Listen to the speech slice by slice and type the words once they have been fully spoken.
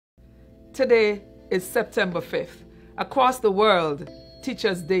Today is September 5th. Across the world,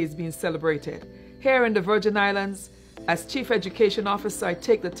 Teachers' Day is being celebrated. Here in the Virgin Islands, as Chief Education Officer, I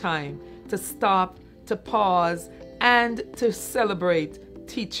take the time to stop, to pause, and to celebrate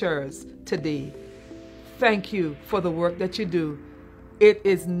teachers today. Thank you for the work that you do. It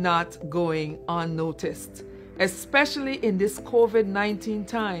is not going unnoticed. Especially in this COVID-19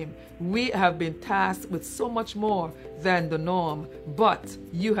 time, we have been tasked with so much more than the norm, but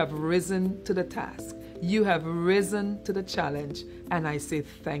you have risen to the task. You have risen to the challenge, and I say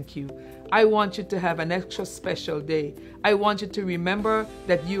thank you. I want you to have an extra special day. I want you to remember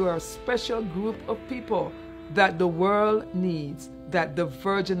that you are a special group of people that the world needs, that the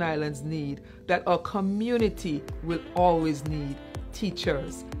Virgin Islands need, that our community will always need.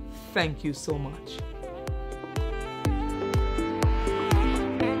 Teachers, thank you so much.